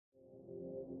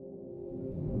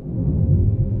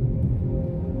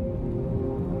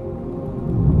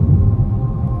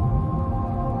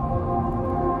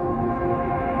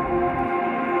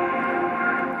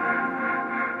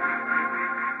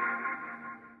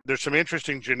There's some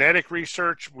interesting genetic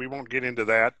research. We won't get into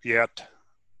that yet.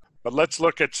 But let's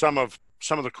look at some of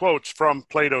the quotes from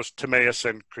Plato's Timaeus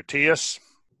and Critias.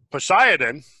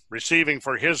 Poseidon, receiving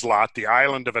for his lot the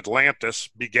island of Atlantis,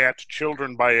 begat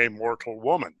children by a mortal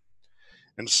woman,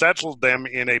 and settled them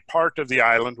in a part of the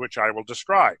island which I will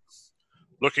describe.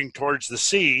 Looking towards the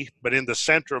sea, but in the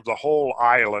center of the whole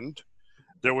island,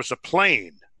 there was a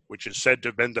plain, which is said to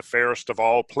have been the fairest of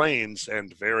all plains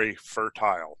and very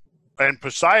fertile. And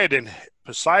Poseidon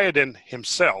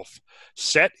himself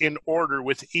set in order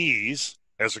with ease,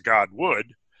 as a god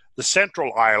would, the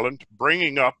central island,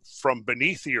 bringing up from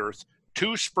beneath the earth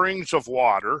 2 springs of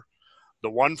water, the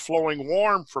one flowing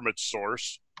warm from its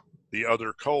source, the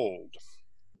other cold.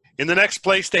 In the next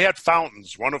place they had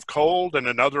fountains, one of cold and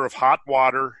another of hot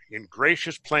water, in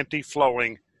gracious plenty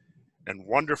flowing, and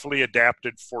wonderfully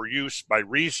adapted for use by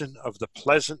reason of the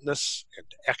pleasantness and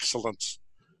excellence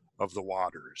of the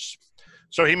waters.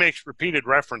 So he makes repeated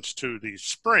reference to these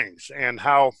springs and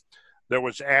how there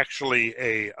was actually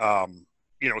a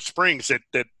springs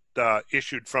that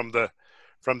issued from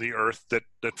the earth that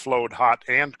flowed hot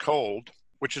and cold,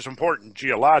 which is important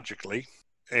geologically.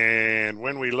 And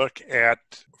when we look at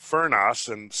Furnas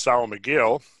and Sao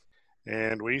Miguel,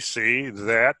 and we see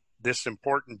that this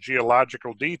important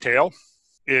geological detail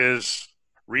is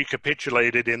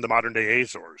recapitulated in the modern-day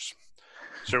Azores.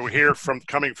 So here,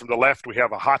 coming from the left, we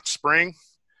have a hot spring,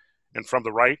 and from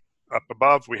the right, up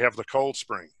above, we have the cold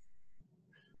spring,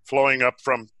 flowing up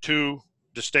from 2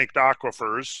 distinct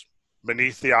aquifers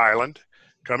beneath the island,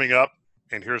 coming up,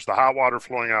 and here's the hot water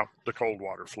flowing out, the cold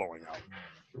water flowing out.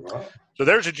 So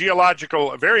there's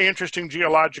a very interesting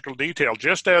geological detail,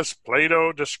 just as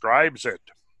Plato describes it.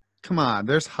 Come on,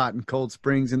 there's hot and cold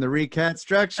springs in the recat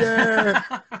structure.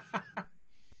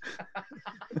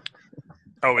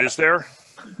 Oh, is there?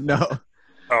 No.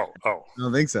 Oh. I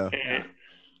don't think so.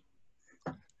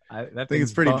 I think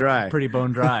it's pretty dry. Pretty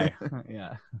bone dry.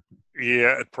 Yeah.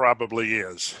 Yeah, it probably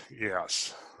is.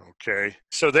 Yes. Okay.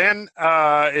 So then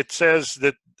it says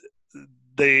that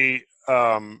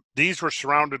these were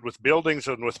surrounded with buildings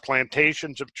and with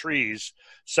plantations of trees,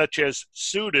 such as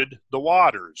suited the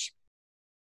waters.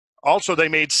 Also, they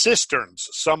made cisterns,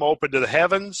 some open to the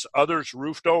heavens, others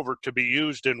roofed over to be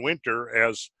used in winter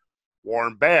as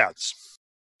warm baths.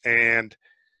 And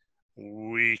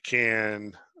we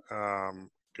can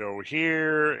go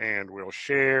here and we'll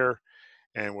share,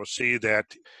 and we'll see that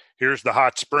here's the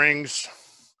hot springs.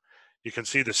 You can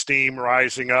see the steam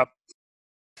rising up.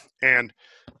 And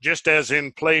just as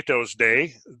in Plato's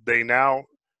day, they now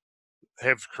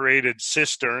have created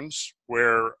cisterns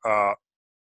where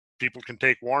people can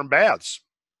take warm baths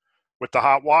with the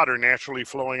hot water naturally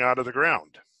flowing out of the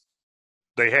ground.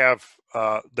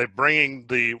 They're bringing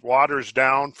the waters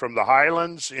down from the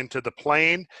highlands into the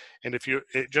plain, and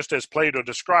just as Plato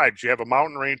describes, you have a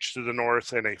mountain range to the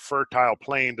north and a fertile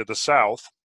plain to the south.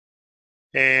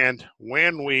 And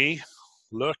when we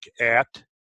look at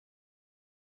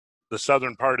the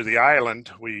southern part of the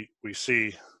island, we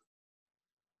see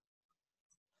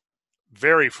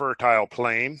very fertile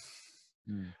plain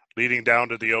leading down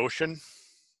to the ocean.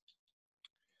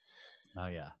 Oh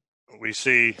yeah. We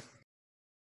see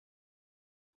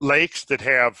lakes that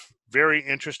have very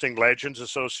interesting legends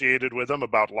associated with them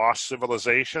about lost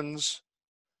civilizations.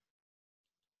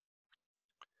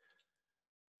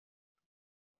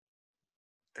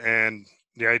 And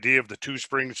the idea of the 2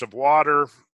 springs of water,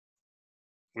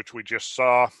 which we just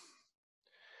saw,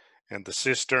 and the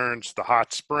cisterns, the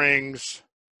hot springs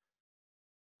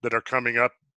that are coming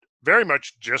up, very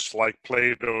much just like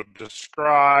Plato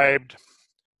described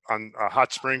on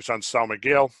hot springs on Sao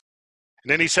Miguel. And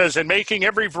then he says, and making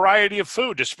every variety of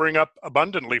food to spring up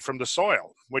abundantly from the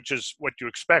soil, which is what you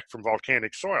expect from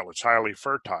volcanic soil. It's highly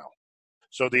fertile.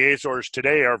 So the Azores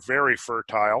today are very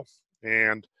fertile,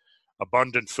 and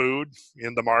abundant food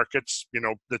in the markets,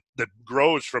 that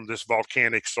grows from this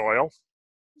volcanic soil.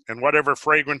 And whatever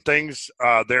fragrant things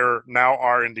there now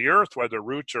are in the earth, whether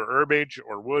roots or herbage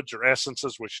or woods or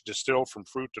essences which distill from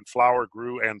fruit and flower,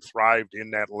 grew and thrived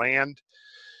in that land,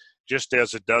 just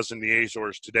as it does in the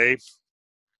Azores today.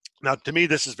 Now, to me,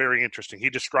 this is very interesting.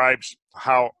 He describes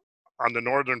how on the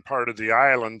northern part of the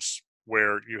islands,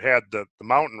 where you had the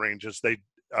mountain ranges, they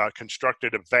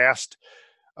constructed a vast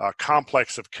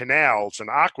complex of canals and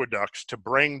aqueducts to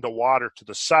bring the water to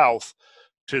the south,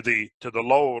 to the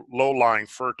low-lying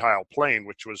fertile plain,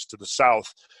 which was to the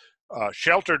south,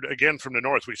 sheltered again from the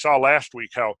north. We saw last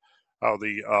week how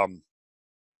the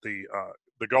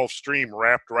Gulf Stream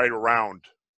wrapped right around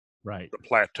the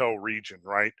plateau region,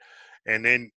 right? And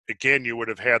then again, you would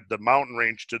have had the mountain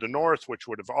range to the north, which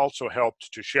would have also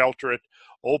helped to shelter it,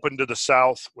 open to the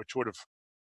south, which would have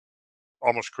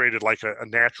almost created like a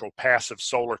natural passive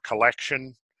solar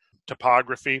collection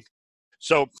topography.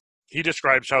 So he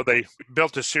describes how they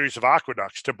built a series of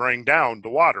aqueducts to bring down the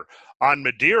water. On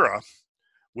Madeira,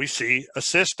 we see a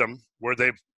system where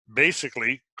they've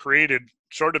basically created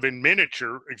sort of in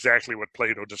miniature exactly what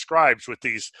Plato describes with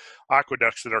these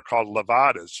aqueducts that are called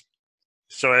levadas.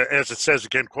 So as it says,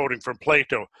 again, quoting from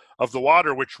Plato, of the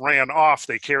water which ran off,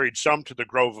 they carried some to the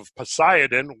grove of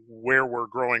Poseidon, where were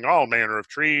growing all manner of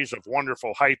trees of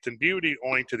wonderful height and beauty,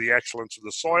 owing to the excellence of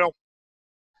the soil.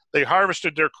 They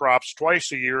harvested their crops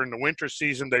twice a year. In the winter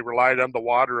season, they relied on the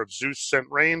water of Zeus-sent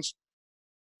rains.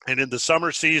 And in the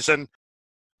summer season,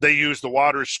 they used the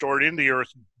water stored in the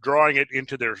earth, drawing it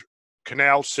into their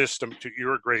canal system to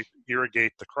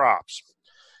irrigate the crops.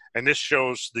 And this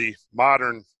shows the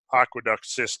modern aqueduct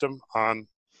system on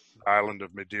the island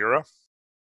of Madeira,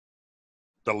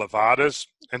 the levadas,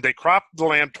 and they cropped the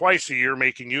land twice a year,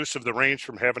 making use of the rains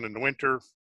from heaven in the winter,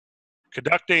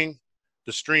 conducting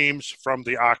the streams from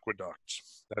the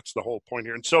aqueducts. That's the whole point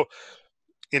here. And so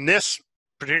in this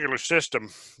particular system,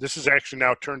 this is actually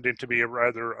now turned into be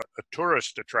a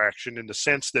tourist attraction, in the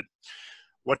sense that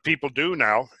what people do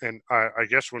now, and I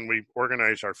guess when we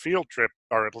organize our field trip,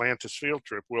 our Atlantis field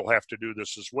trip, we'll have to do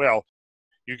this as well.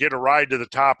 You get a ride to the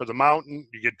top of the mountain,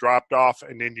 you get dropped off,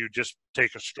 and then you just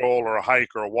take a stroll or a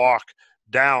hike or a walk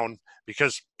down,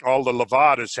 because all the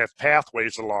levadas have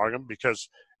pathways along them, because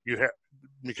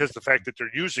the fact that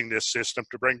they're using this system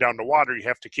to bring down the water, you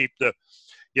have to keep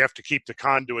the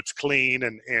conduits clean,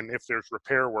 and if there's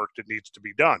repair work that needs to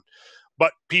be done.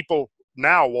 But people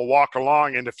now will walk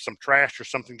along, and if some trash or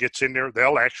something gets in there,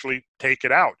 they'll actually take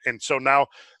it out. And so now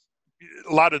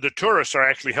a lot of the tourists are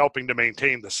actually helping to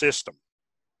maintain the system.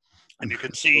 And you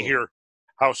can see here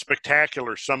how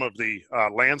spectacular some of the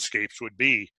landscapes would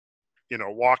be,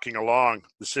 walking along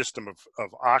the system of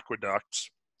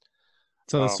aqueducts.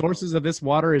 So the sources of this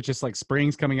water is just like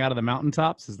springs coming out of the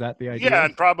mountaintops? Is that the idea? Yeah,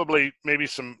 and probably maybe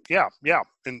some,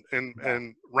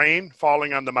 and rain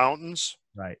falling on the mountains.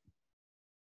 Right.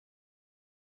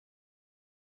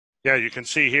 Yeah, you can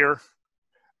see here,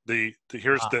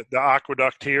 here's the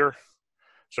aqueduct here.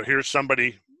 So here's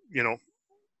somebody,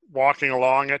 walking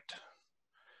along it.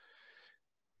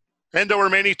 And there were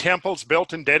many temples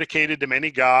built and dedicated to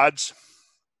many gods,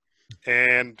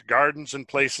 and gardens and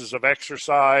places of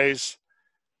exercise.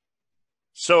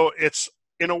 So it's,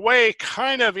 in a way,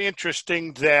 kind of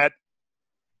interesting that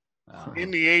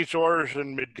in the Azores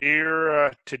and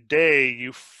Madeira today,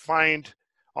 you find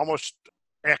almost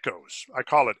echoes. I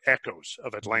call it echoes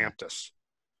of Atlantis.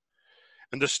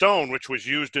 And the stone, which was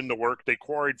used in the work, they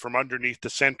quarried from underneath the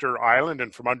center island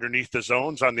and from underneath the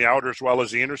zones on the outer as well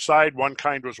as the inner side. One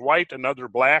kind was white, another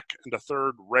black, and a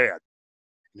third red.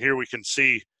 And here we can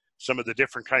see some of the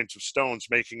different kinds of stones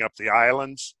making up the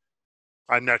islands.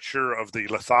 I'm not sure of the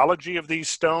lithology of these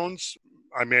stones.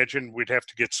 I imagine we'd have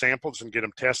to get samples and get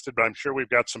them tested, but I'm sure we've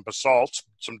got some basalts,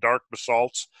 some dark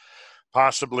basalts,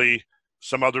 possibly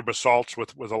some other basalts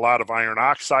with a lot of iron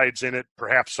oxides in it,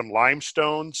 perhaps some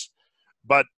limestones.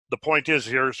 But the point is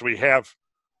here is we have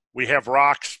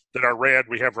rocks that are red,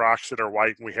 we have rocks that are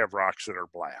white, and we have rocks that are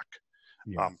black,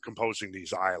 composing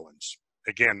these islands,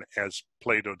 again, as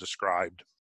Plato described.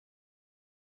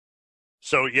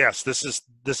 So yes, this is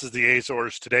the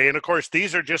Azores today. And of course,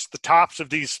 these are just the tops of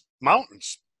these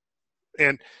mountains.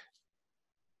 And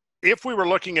if we were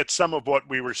looking at some of what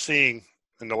we were seeing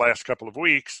in the last couple of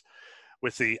weeks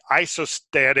with the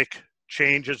isostatic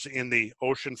changes in the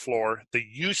ocean floor, the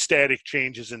eustatic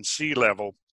changes in sea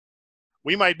level,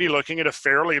 we might be looking at a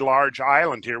fairly large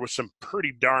island here with some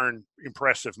pretty darn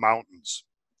impressive mountains.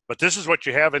 But this is what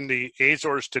you have in the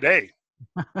Azores today.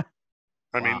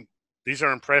 I mean, these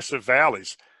are impressive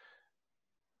valleys.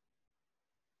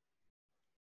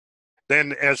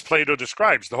 Then, as Plato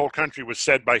describes, the whole country was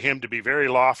said by him to be very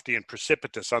lofty and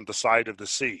precipitous on the side of the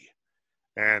sea.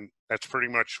 And that's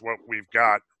pretty much what we've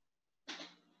got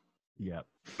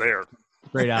there.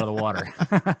 Right out of the water.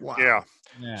 Wow.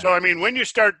 Yeah. So, I mean, when you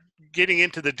start getting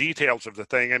into the details of the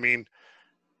thing, I mean,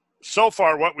 so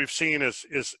far what we've seen is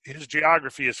his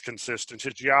geography is consistent,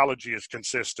 his geology is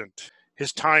consistent,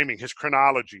 his timing, his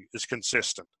chronology is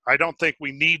consistent. I don't think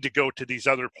we need to go to these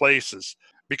other places,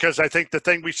 because I think the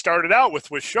thing we started out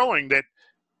with was showing that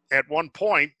at one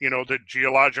point, the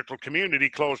geological community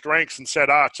closed ranks and said,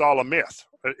 it's all a myth.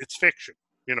 It's fiction.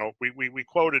 We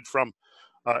quoted from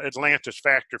Atlantis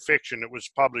Fact or Fiction. It was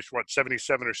published, what,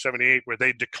 77 or 78, where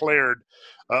they declared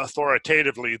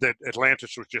authoritatively that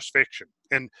Atlantis was just fiction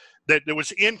and that it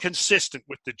was inconsistent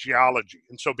with the geology.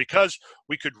 And so because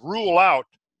we could rule out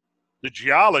the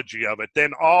geology of it,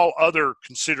 then all other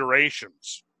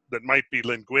considerations that might be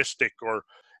linguistic or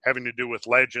having to do with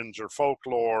legends or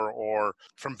folklore or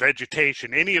from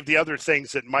vegetation, any of the other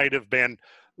things that might have been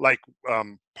like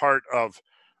part of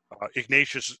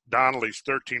Ignatius Donnelly's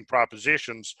 13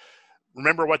 propositions.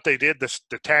 Remember what they did?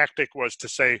 The tactic was to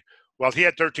say, well, he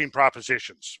had 13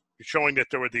 propositions, showing that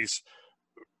there were these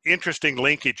interesting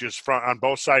linkages on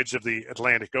both sides of the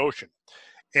Atlantic Ocean,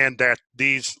 and that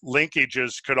these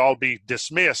linkages could all be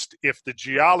dismissed if the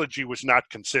geology was not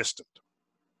consistent.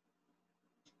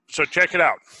 So check it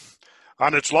out.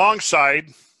 On its long side,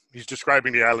 he's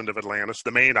describing the island of Atlantis,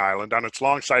 the main island. On its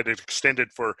long side, it extended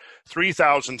for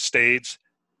 3,000 stades,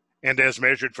 and as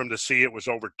measured from the sea, it was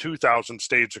over 2,000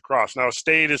 stades across. Now, a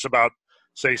stade is about,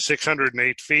 say,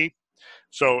 608 feet.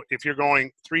 So if you're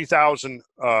going 3,000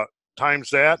 times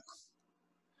that,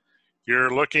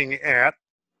 you're looking at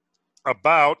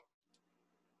about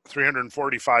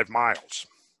 345 miles,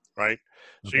 right?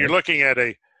 Okay. So you're looking at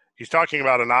he's talking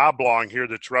about an oblong here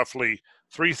that's roughly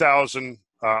 3,000,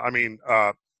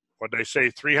 what they say,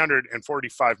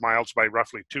 345 miles by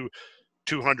roughly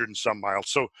 200 and some miles.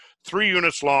 So 3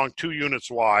 units long, 2 units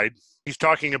wide. He's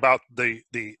talking about the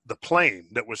plain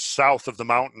that was south of the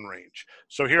mountain range.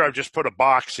 So here I've just put a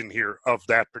box in here of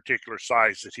that particular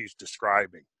size that he's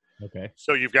describing. Okay.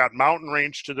 So you've got mountain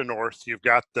range to the north, you've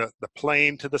got the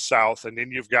plain to the south, and then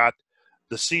you've got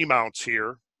the seamounts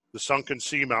here, the sunken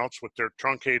seamounts with their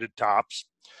truncated tops.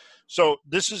 So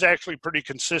this is actually pretty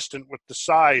consistent with the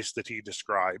size that he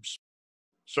describes.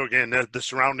 So again, the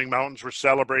surrounding mountains were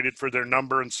celebrated for their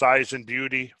number and size and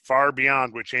beauty, far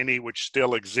beyond which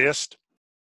still exist.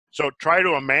 So try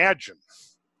to imagine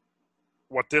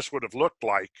what this would have looked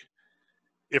like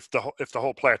if the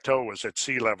whole plateau was at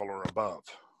sea level or above.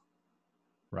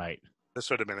 Right. This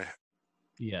would have been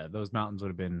yeah, those mountains would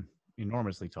have been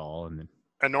enormously tall.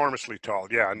 Enormously tall,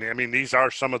 yeah. And I mean, these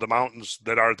are some of the mountains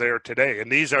that are there today.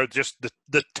 And these are just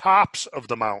the tops of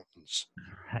the mountains.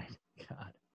 Right.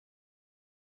 God.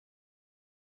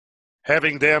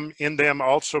 Having in them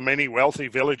also many wealthy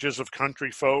villages of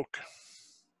country folk.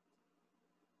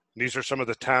 These are some of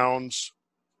the towns.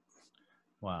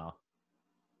 Wow.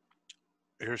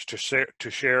 Here's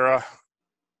Teixeira.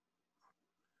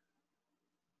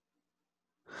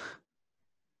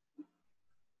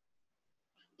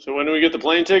 So when do we get the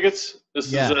plane tickets?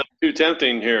 This is too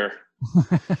tempting here.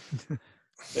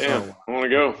 Damn, I want to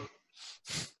go.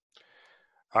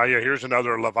 Yeah, here's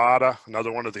another Levada,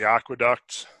 another one of the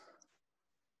aqueducts.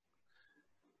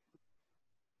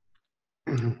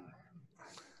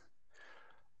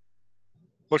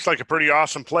 Looks like a pretty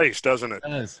awesome place, doesn't it? It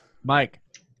does. Mike,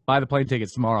 buy the plane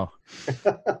tickets tomorrow.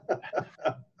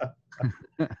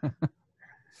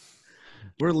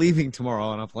 We're leaving tomorrow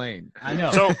on a plane. I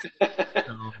know. So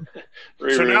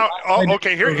now,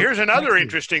 okay, here's another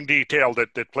interesting detail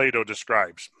that Plato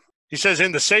describes. He says,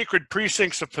 in the sacred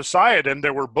precincts of Poseidon,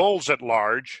 there were bulls at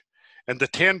large, and the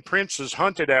 10 princes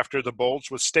hunted after the bulls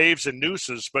with staves and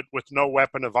nooses, but with no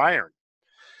weapon of iron.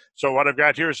 So what I've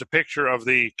got here is a picture of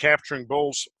the capturing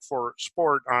bulls for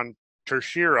sport on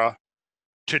Teixeira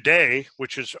today,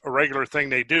 which is a regular thing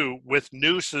they do, with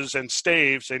nooses and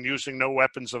staves and using no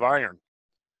weapons of iron.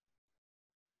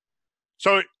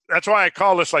 So that's why I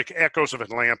call this like Echoes of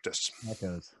Atlantis.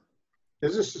 Echoes.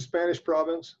 Is this the Spanish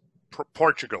province?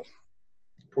 Portugal.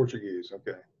 Portuguese,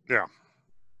 okay. Yeah.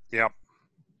 Yep.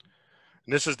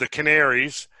 And this is the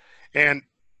Canaries. And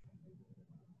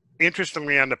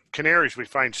interestingly, on the Canaries, we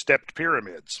find stepped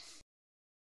pyramids.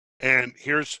 And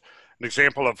here's an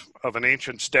example of an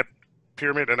ancient stepped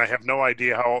pyramid, and I have no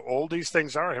idea how old these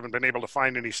things are. I haven't been able to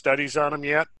find any studies on them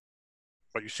yet.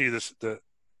 But you see these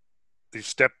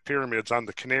stepped pyramids on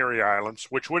the Canary Islands,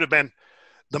 which would have been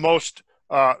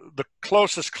the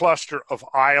closest cluster of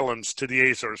islands to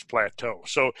the Azores Plateau.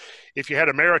 So if you had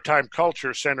a maritime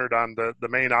culture centered on the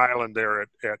main island there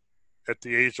at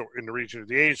the Azores, in the region of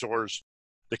the Azores,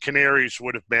 the Canaries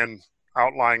would have been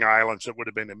outlying islands that would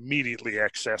have been immediately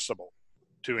accessible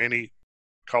to any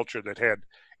culture that had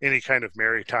any kind of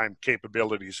maritime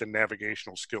capabilities and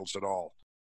navigational skills at all.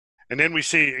 And then we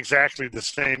see exactly the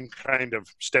same kind of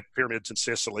step pyramids in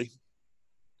Sicily.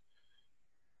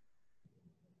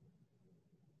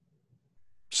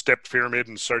 Stepped pyramid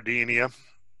in Sardinia.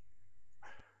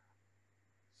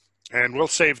 And we'll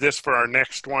save this for our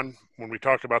next one. When we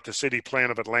talk about the city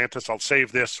plan of Atlantis, I'll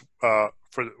save this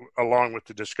along with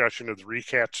the discussion of the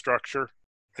recat structure.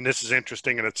 and this is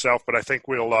interesting in itself, but I think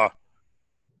we'll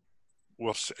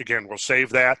save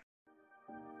that